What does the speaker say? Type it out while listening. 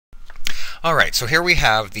Alright, so here we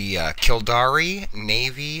have the Kildare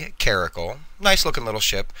Navy Caracal. Nice looking little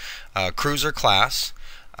ship. Cruiser class.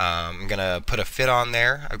 I'm going to put a fit on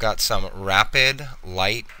there. I've got some rapid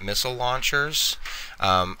light missile launchers.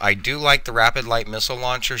 I do like the rapid light missile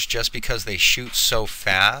launchers just because they shoot so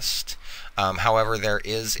fast. However, there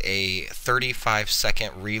is a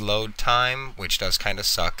 35-second reload time, which does kind of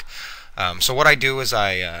suck. So what I do is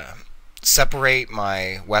I separate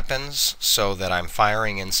my weapons so that I'm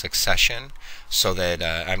firing in succession, so that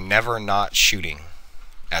I'm never not shooting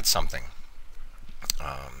at something.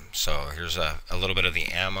 So here's a little bit of the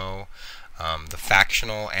ammo. The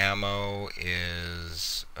factional ammo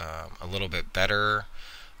is a little bit better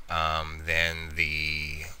than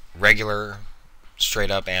the regular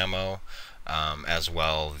straight up ammo, as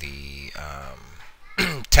well the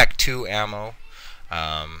Tech 2 ammo.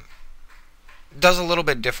 Does a little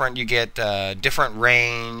bit different. You get different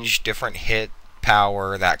range, different hit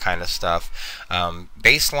power, that kind of stuff.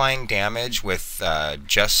 Baseline damage with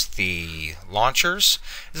just the launchers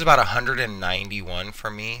is about 191 for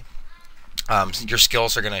me. So your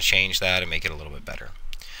skills are going to change that and make it a little bit better.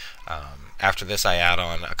 After this, I add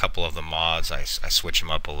on a couple of the mods. I switch them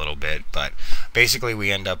up a little bit, but basically we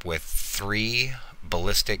end up with 3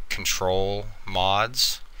 ballistic control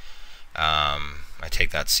mods. I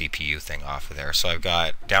take that CPU thing off of there. So I've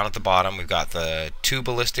got, down at the bottom, we've got the 2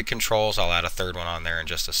 ballistic controls. I'll add a third one on there in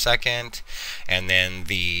just a second. And then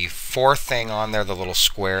the 4th thing on there, the little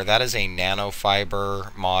square, that is a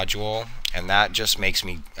nanofiber module. And that just makes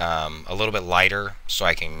me a little bit lighter so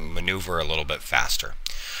I can maneuver a little bit faster.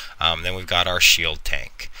 Then we've got our shield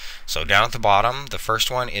tank. So down at the bottom, the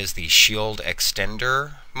first one is the shield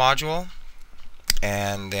extender module.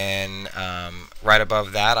 And then right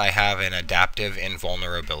above that, I have an adaptive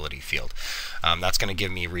invulnerability field. That's going to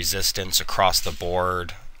give me resistance across the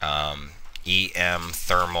board, EM,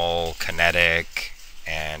 thermal, kinetic,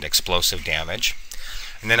 and explosive damage.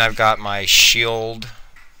 And then I've got my shield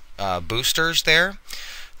boosters there.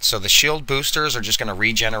 So the shield boosters are just going to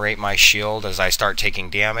regenerate my shield as I start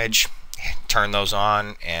taking damage. Turn those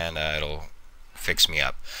on, and it'll fix me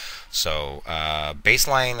up. So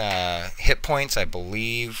baseline hit points, I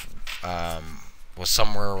believe, was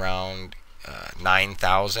somewhere around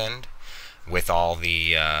 9,000. With all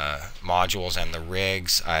the modules and the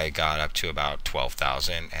rigs, I got up to about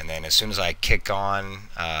 12,000. And then as soon as I kick on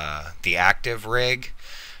the active rig,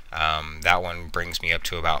 that one brings me up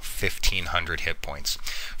to about 1,500 hit points.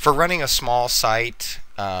 For running a small site,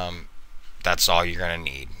 that's all you're going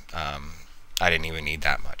to need. I didn't even need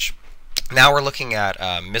that much. Now we're looking at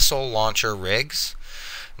missile launcher rigs.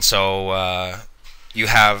 And so you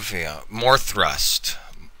have more thrust,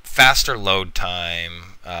 faster load time,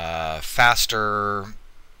 faster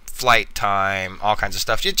flight time, all kinds of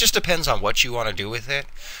stuff. It just depends on what you want to do with it.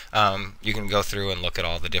 You can go through and look at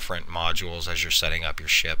all the different modules as you're setting up your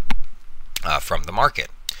ship from the market.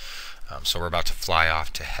 So we're about to fly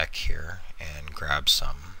off to Heck here and grab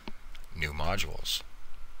some new modules,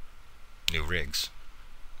 new rigs.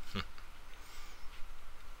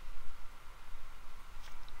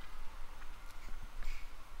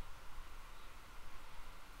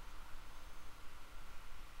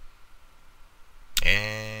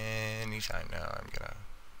 Anytime now, I'm gonna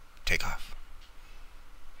take off.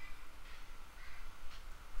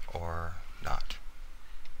 Or not.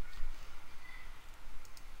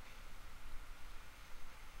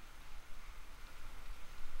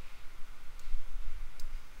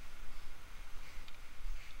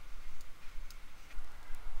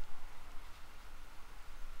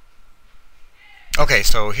 Okay,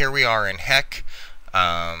 so here we are in Heck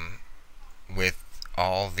with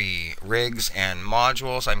all the rigs and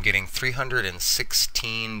modules. I'm getting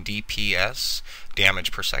 316 DPS,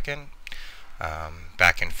 damage per second.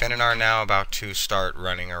 Back in Fininar now, about to start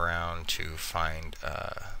running around to find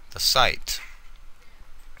the site.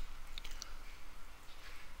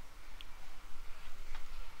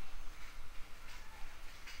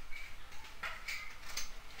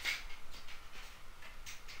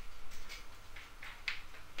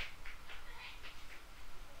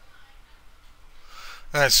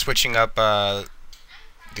 Switching up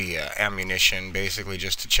the ammunition, basically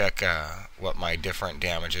just to check what my different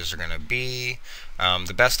damages are going to be.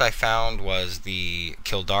 The best I found was the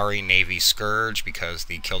Kildare Navy Scourge, because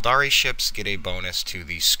the Kildare ships get a bonus to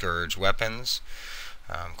the Scourge weapons.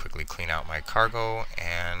 Quickly clean out my cargo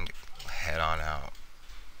and head on out.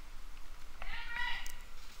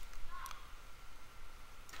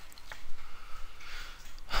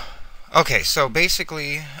 Okay, so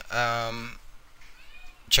basically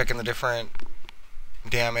checking the different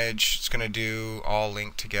damage it's going to do, all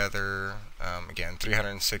linked together. Again,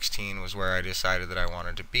 316 was where I decided that I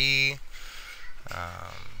wanted to be.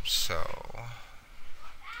 So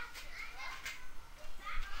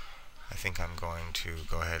I think I'm going to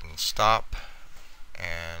go ahead and stop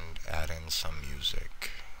and add in some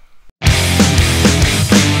music.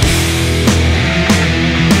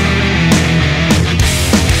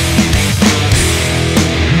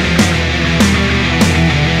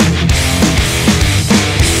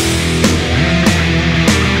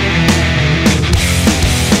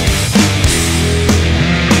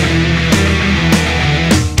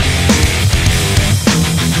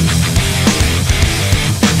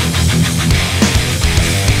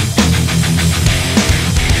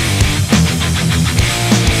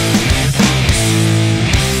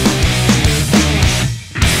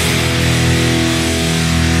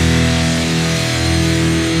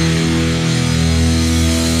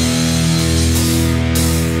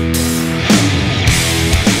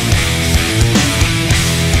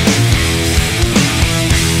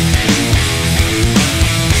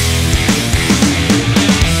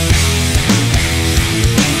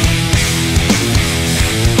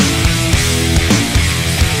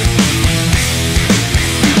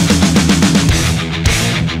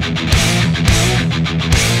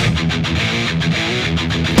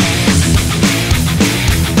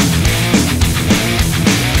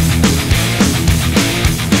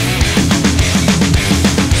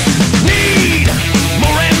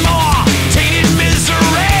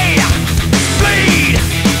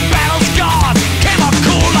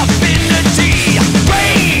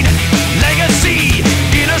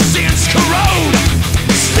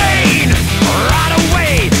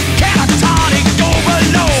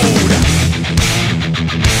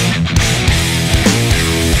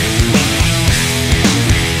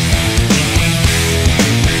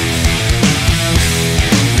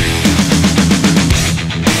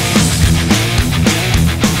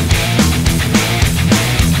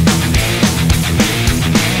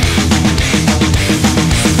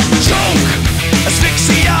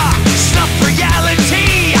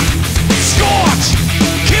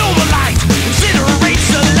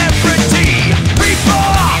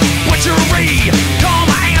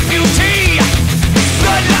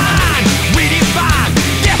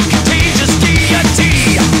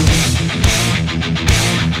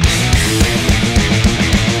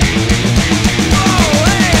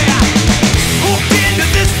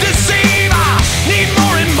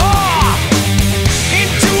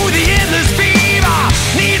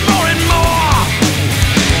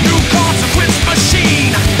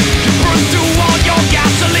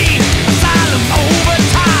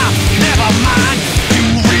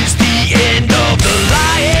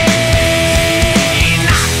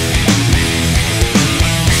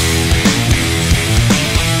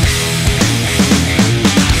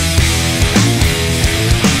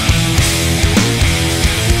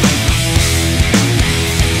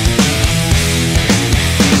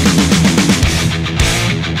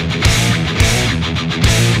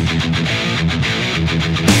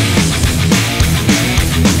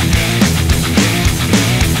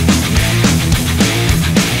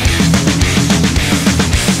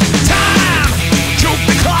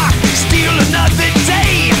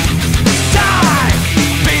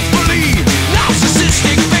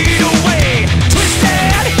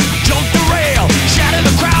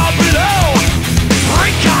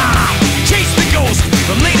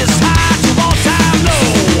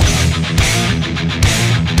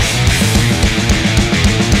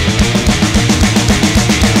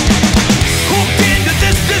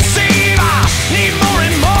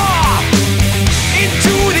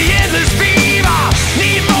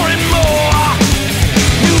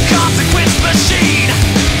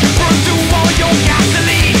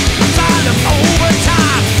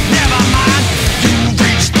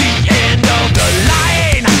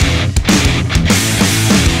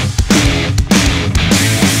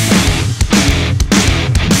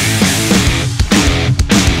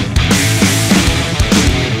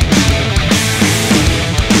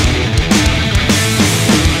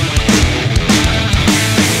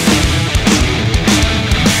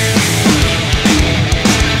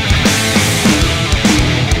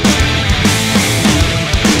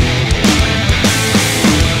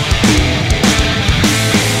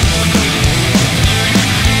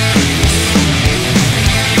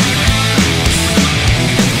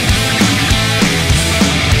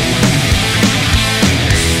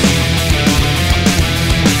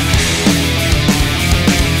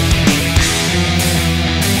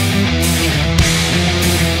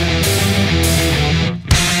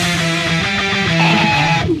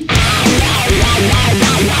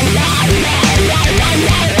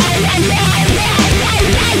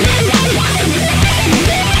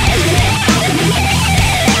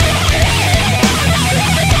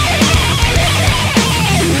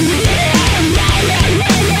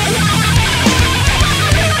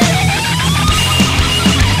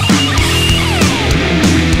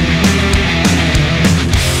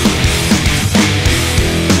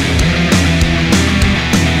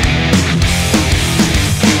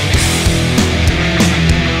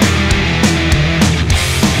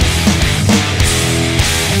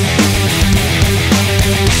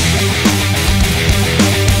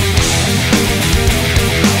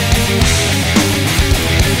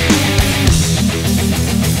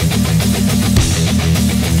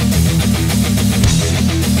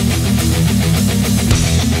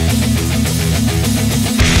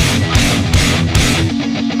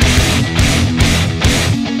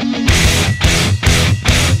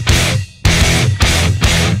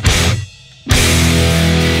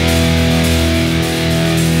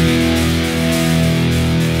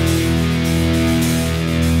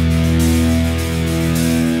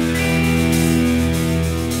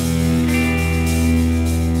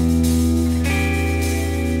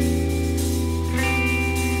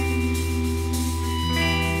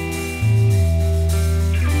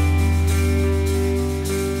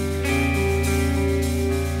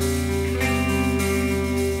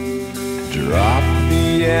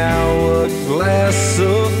 pass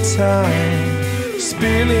of time,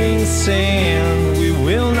 spilling sand we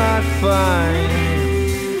will not find.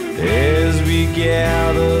 As we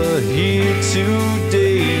gather here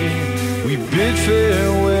today, we bid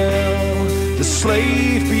farewell. The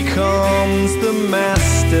slave becomes the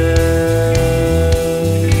master.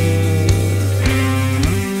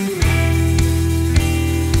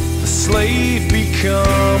 The slave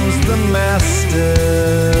becomes the master.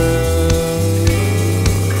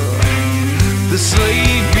 The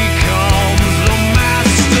slave becomes the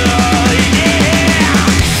master. Yeah!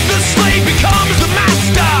 The slave becomes the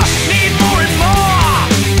master. Need more and more.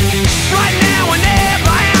 Right now and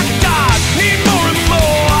ever after. Need more and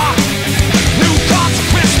more. New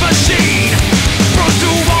consequence machine. Burn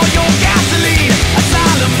through all your gasoline.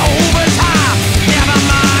 Asylum overtime. Never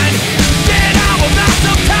mind. Get our lots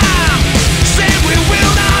of time. Said we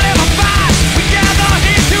will not ever fight. We gather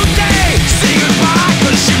here today. Say goodbye,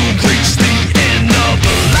 'cause you reached the end of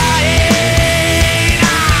the line.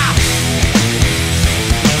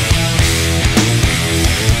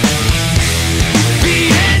 The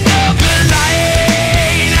end of the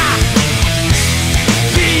line.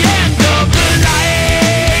 The end of the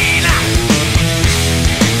line.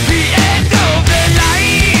 The end of the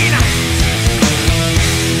line.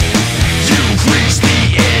 You've reached the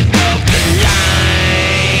end of the line.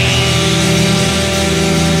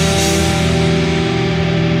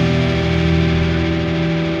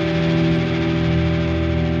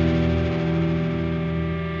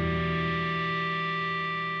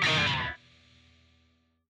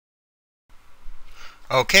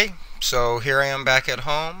 Okay, so here I am back at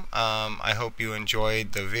home. I hope you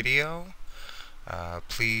enjoyed the video.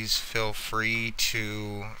 Please feel free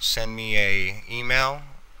to send me a email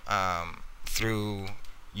through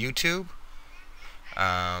YouTube.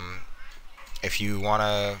 If you want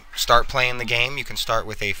to start playing the game, you can start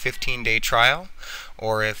with a 15-day trial,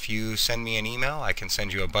 or if you send me an email, I can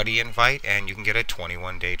send you a buddy invite and you can get a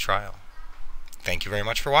 21-day trial. Thank you very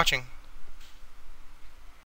much for watching.